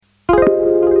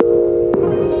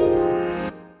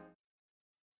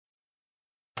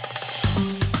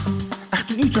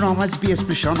تنام SBS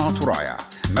بشان ترايا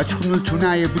ما تخنوا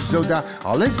التناية بالزودة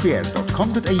على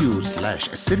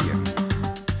sbs.com.au/Assyrian.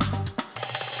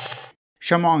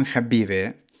 شمعون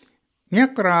خبيبة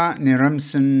يقرأ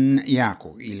نرمسن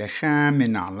ياكو إلى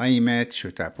خامن عليمة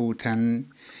شتابوتن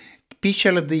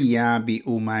بيشلدية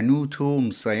بأمانوتو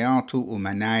مصياتو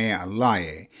أمنايا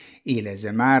الله إلى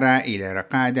زمارة إلى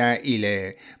رقادة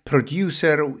إلى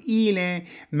بروديوسر وإلى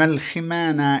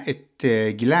ملخمانة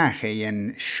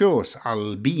جلاخين شوس على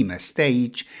البيمة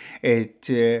ستيج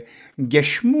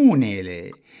جشمونة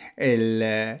لي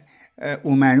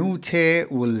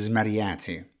الأمانوتة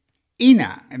والزمرياتي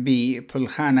إنا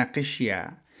ببلخانة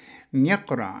قشية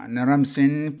يقرأ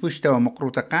نرمسن بوشتو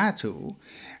مقروطقاتو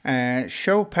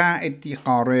شوبا ادي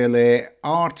قاريلة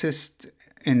artist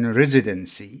in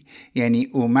residency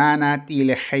يعني أمانة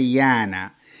إلى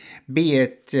خيانة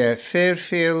بيت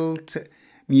فيرفيلد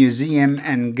Museum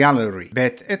and Gallery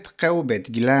بيت اتقو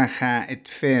بيت جلاخة ات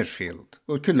فيرفيلد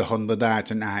وكلهم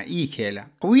بضاعتنا إيكيلا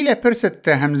قويلة برست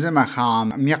همزمة خام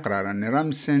ميقرر أن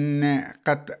رمسن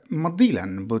قد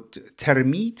مضيلا بوت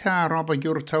ترميتا رابا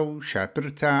جورتو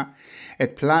شابرتا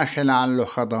اتبلاخل على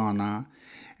خضانا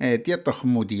يطخ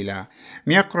موديلا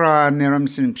ميقرأ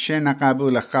نرمسن بشينا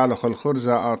قابولة خالخ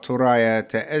الخرزة آتوراية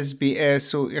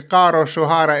SBS وإقارو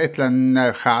شهارة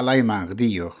إتلن خالي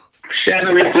ماغديوخ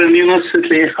شأنا ميقرأ نيوس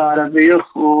إتلي خالة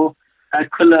بيوخ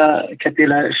وكل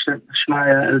كتيلة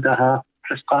شماية إلدها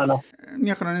حسقالة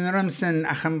ميقرأ نرمسن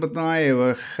أخم بضاي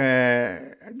وخ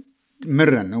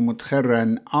مرن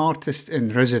ومتخرن artist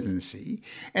in residency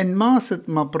إن ماست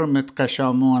مبرمت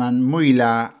قشامونا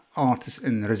مويلا artist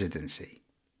in residency.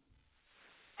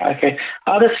 Okay.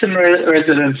 Artist in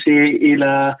residency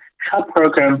إلى خاب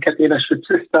program كتيلة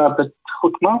شتستا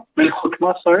بالخطمة من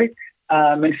خطمة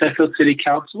من Fairfield City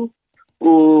Council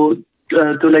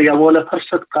ودولة يولا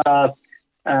فرصة قد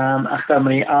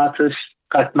أخدمني artist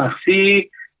قد مخفي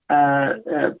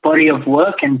body of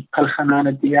work in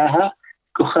قلخنان دياها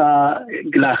كوخا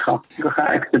جلاخة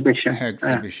كوخا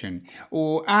exhibition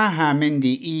وآها من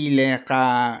دي إيلة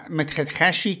قا متخد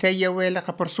خاشي تيا ويلا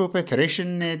قا برسوبة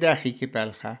ريشن داخي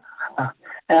كبالخا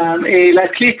إلى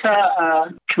كليتا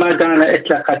كما دانا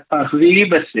إطلاقات مغذي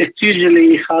بس it's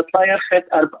usually خاطلا يرخد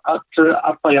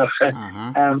أربع يرخد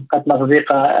قد مغذي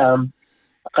قا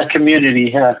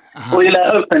community ها وإلى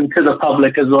open to the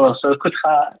public as well so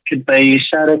كد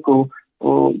بيشارك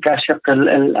وقاشق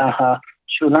الآها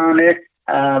شولانه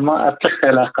ما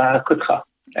بتختلق كتخة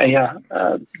أيها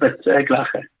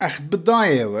بتقلقه أخ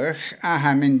بداية وخ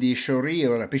آها من دي شوري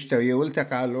ولا بيشتوي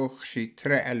والتقى لوخ شي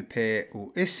ترى البي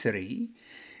وإسري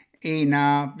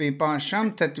إينا بباشام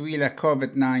تدويلة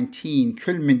COVID-19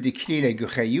 كل من دي كليلة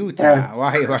جخيوتا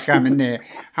وهي وخا منه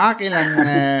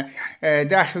هاقلا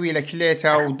داخوي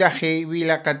لكليتا وداخي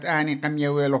ويلا قد آني قمية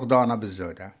ويلغضانا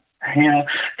بالزودة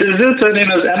بالزودة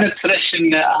أنا تفرش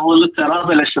أولت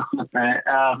رابع لشخصة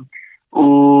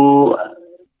و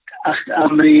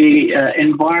أمري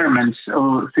environments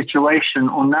or situation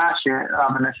or ناشئ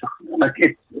رابع شخص like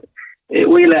it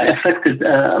ويلا affected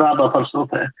رابع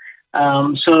فرصته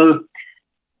so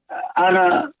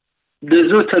أنا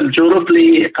بزوت الجرب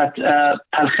لي قد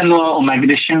الخنوة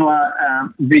ومقدشنوة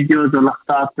فيديوز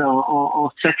ولقطات أو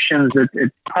sections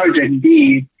project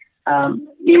دي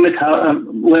قيمتها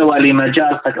ووالي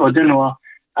مجال قد أدنوة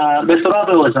بس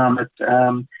رابع وزامت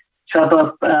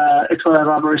سبب إتوا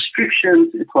رابع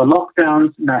restrictions إتوا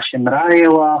lockdowns ناشي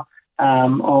مرايوة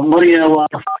أو مريوة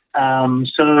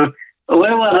so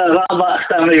ووالي رابع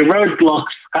أختامي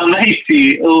roadblocks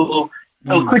قاميتي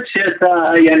وكل شيء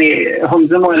يعني هم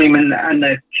زمولي من أنا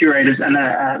curators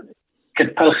أنا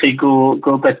كتبلخي جو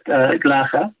بت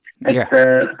غلاخة at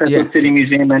the City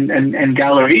Museum and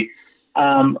Gallery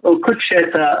وكل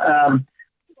شيء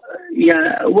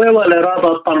يعني ولا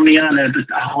رابط طرميانة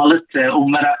بتأهلت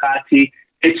ومرقاتي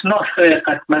it's not fair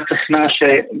قد ما تخناش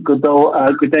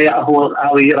قدية هو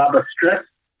أوي رابط stress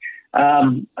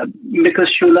because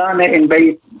شولانة in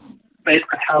بيت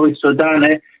قد حاوي سودانة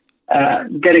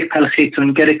قريك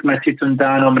تلخيتون قريك ماتيتون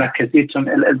دانو مركزيتون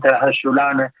الإلداها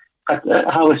شولانة قد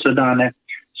هاوي سودانة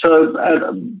so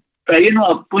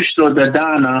بينو بوشتو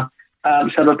دانا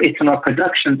سبب إتن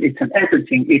productions إتن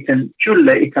editing إتن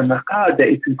جلة إتن مقادة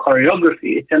إتن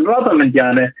choreography إتن رابع من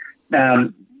ديانة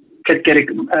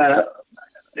كتكريك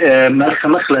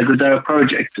مخلة قدار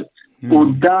project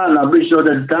ودانا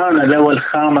بجودة دانا لو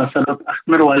الخامة سبب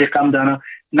أخمر والي قام دانا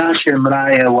ناشر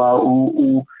مرايا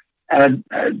و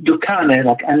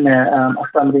دكانة like أن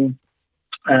أخمرين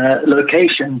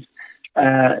locations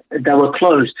that were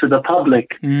closed to the public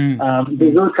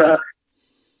بجودة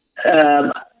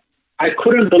I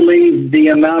couldn't believe the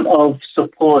amount of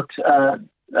support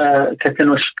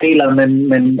كتنوشقيلة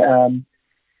من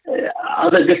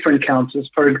other different councils.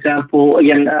 For example,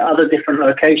 again, other different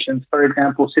locations. For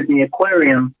example, Sydney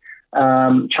Aquarium,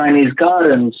 Chinese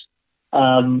Gardens.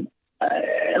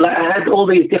 Like I had all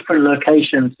these different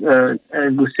locations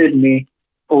in Sydney.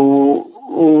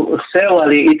 وسوى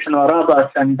لي إتنا رابع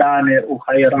سندانة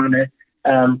وخيرانة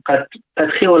قد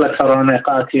خيولة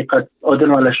سرانقاتي قد أدن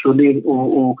ولا شولي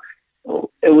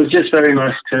it was just very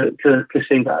nice to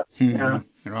see that.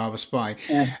 رابع سباي.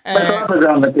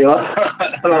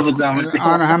 رابع زامتي.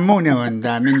 أنا همونة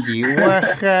وندا من دي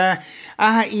وخ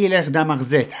إلخ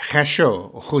دمغزت خشو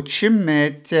وخد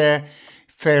شمت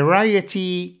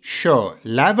variety show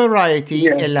لا variety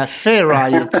إلا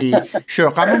variety show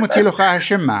قاموا متيلو خا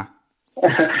شمّا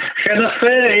كان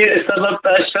في سبب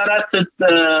شرطة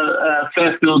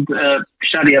فيرفيلد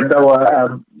شاري بدوا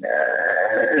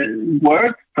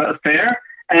word fair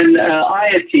and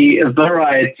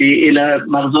variety إلى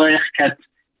مغزويخ كت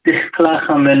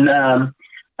تخلق من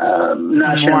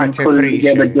ناشر كل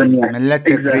جاب الدنيا من لا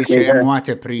تبريشة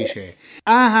أموات بريشة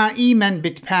إيمن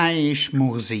بتبايش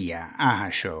مغزية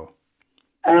شو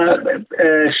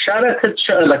شارة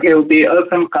like it will be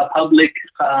open public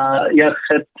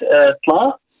ياخد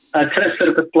طلا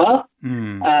ترسل بطلا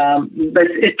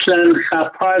بس إتلن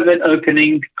private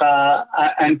opening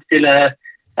أمثلة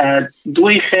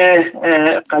دويخة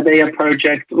قضية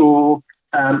project و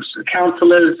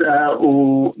councillors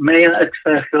وميا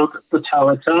اتفاقيات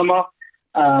بتحاول تاما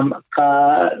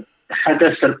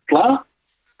حدث الطلا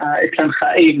إتلن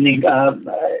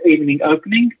evening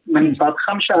opening من بعد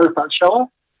 5 شهور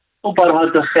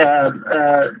وبرهاد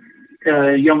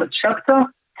يوم الشبتة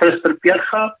ترسل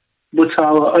بيرخا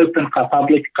بتحاول open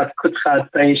public قد كنت خاد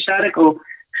بيشارك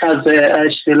وخاد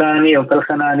اشتلاني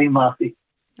وبالخناني ما في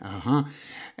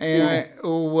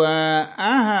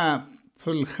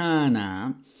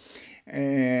بالخانة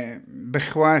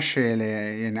بخواشة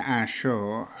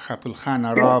ينعاشو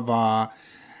خبالخانة رابع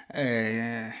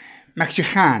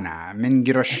مكشخانة من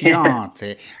قرشيات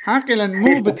هاكلا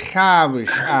مو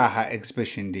بتخاوش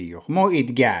exhibition ديوخ مو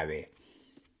إتقاوي.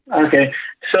 Okay,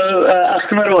 so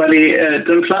أختمر ولي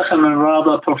دنفلاخ من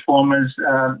رابع performers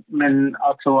من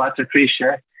أطوات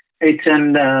بريشة إيتن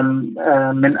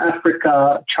من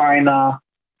أفريقيا China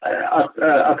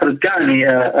أطرد غاني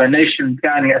nation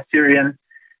غاني Assyrian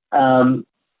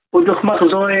ودخ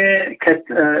مخزوية كت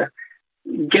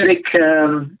جريك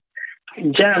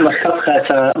جامع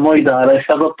خبخة مويدة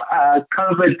سبب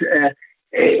كوفيد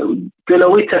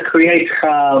دلويتا create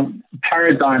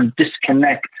paradigm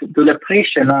disconnect دولا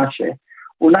بريشة ناشة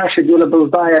وناشة دولا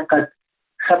بالضايا قد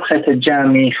خبخة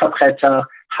الجامي خبخة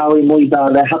حاوي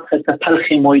مويدالة خبخة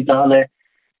تلخي مويدالة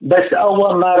بس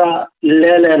أول مرة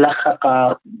لا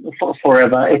لخقة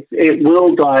forever it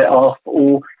will die off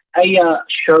وأي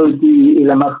شو دي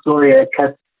إلى مخزوية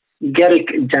كت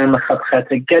جريك جامع خبخة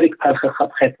جريك تلخي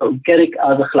خبخة وجريك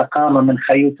أدخل قامة من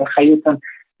خيوتا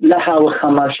لها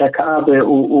وخماشة كابة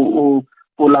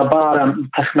ولبارة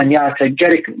تخمنيات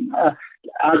جريك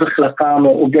أدخل قامة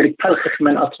وجريك تلخخ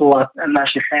من أطروات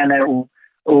الناشخانة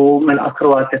ومن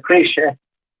أطروات كريشة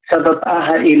سبب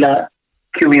إلى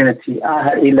community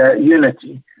إلى unity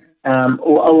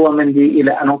وأول من دي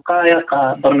إلى أنقايا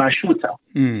برناشوتا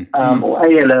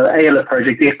وأيلا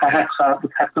project دي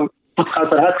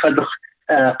بتخاطر هاتخا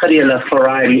قرية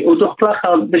لفرايري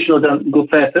ودخلها بجنودا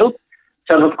قوفافيلد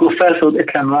سبب قوفافيلد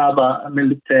إتلان رابا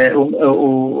من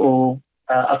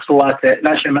أطروات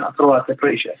ناشئ من أطروات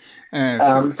بريشة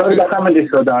فإذا قامن دي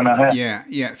سودانا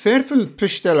فيرفيلد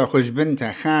بشتلا خوش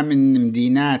بنتا خامن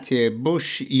مدينات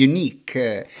بوش يونيك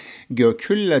جو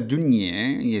كل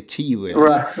الدنيا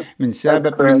يتيول من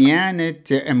سبب منيانة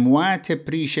أموات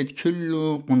بريشة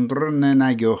كله قندرنا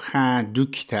ناجو خا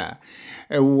دكتا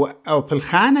أو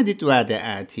بالخانة دي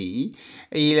توادآتي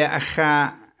إلى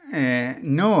أخا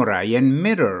نورا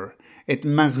ينمرر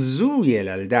اتمغزوية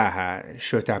للداها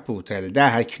شو تابوتا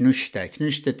لداها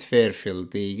كنشتة فيرفيلد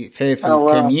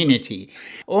كوميونيتي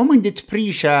ومن دي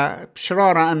تبريشة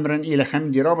بشرارة أمرا إلى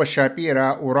خمدي رابا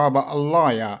شابيرا ورابا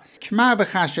الله كما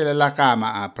بخاشة للاقا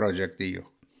مع بروجكت ديو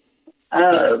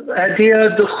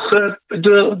هدية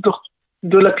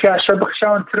دو لكياشة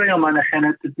بخشاون تريوم أنا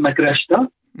خانت مقرشتا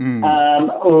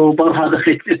وبرها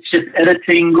دخلت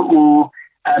editing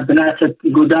بنات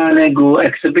قدانة و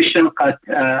exhibition قد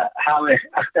حاول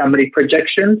أختمري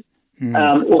projections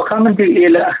وخمن دي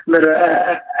إلى أختمر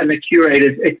أنا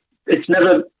curated it's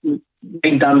never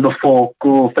been done before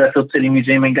go Fairfield City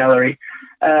Museum and Gallery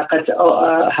قد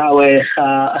حاول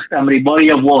أختمري body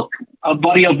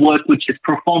of work which is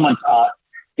performance art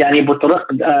يعني بطرق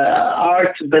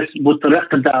art بس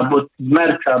بطرق دا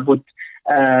بتمرتا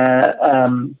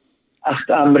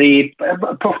أخت أمري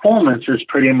performances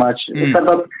pretty much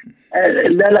سبب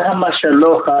لا لها ما شاء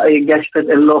اللوخة جشت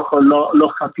اللوخة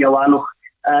لوخة بيوالوخ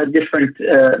different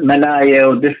منايا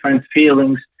و different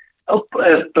feelings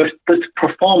but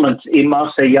performance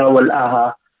إما سياول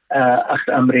أها أخت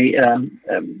أمري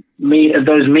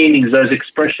those meanings, those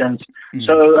expressions.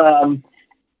 So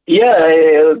yeah,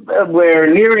 we're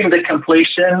nearing the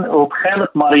completion وبخالة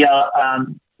ماريا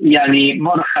يعني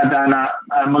مرحبا أنا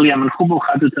مليا من خبو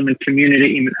خدت من community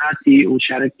من آتي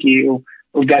وشاركي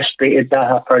وقاشتي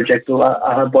إداها project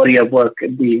وأها body of work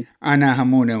دي. أنا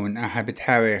همونة ونأها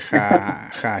بتحاوي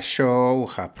خا شو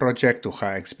وخا project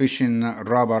وخا exhibition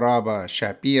رابا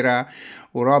شابيرا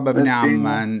ورابا بن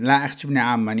عمان لا أختي بن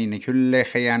عمان كل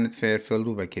خيانة فيرفيلد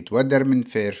وبكت ودر من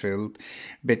فيرفيلد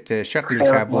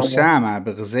بتشقلي خا بسامة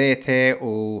بغزيته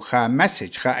وخا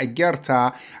مسج خا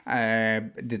أجرتا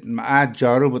مقاد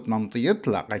جاروبة منطي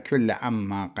يطلق كل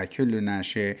عما كل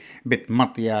ناشي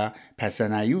بتمطيا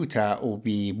بسنايوتا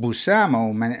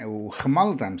وببسامة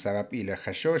وخملتا بسبب إلى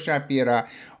خشو شابيرا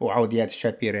وعوديات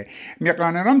شابيرا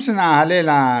ميقلان رمسنا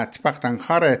هليلا تبقتا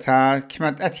خارتا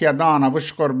كمت أتيا دانا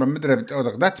بشكر بمدرب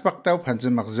تقودق دا تبقتا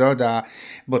وبهنزل مغزودا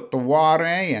بالطوارة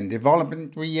يعني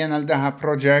development ويانا لدها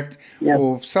project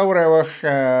وبصورة وخ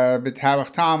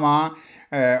بتهاوخ تاما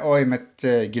اويمت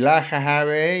جلاخة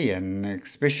هاوي يعني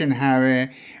exhibition هاوي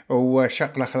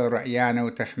وشقلة خل رأيانا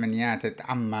وتخمنيات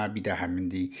عما بداها من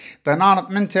دي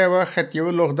طنانت منته وخت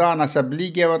يقول غدانا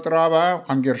سبليجة وترابة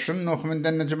وقام قرشنوخ من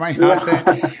دن جمعياته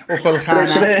وكل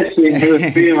خانة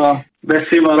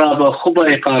بسيمة رابة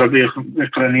خبا يقارب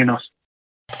يقرنينوس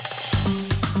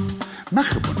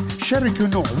مخبن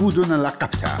شاركونا عبودنا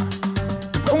لقبتها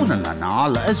تابعونا لنا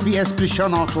على SBS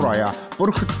بالشانات ورايا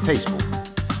برخة فيسبوك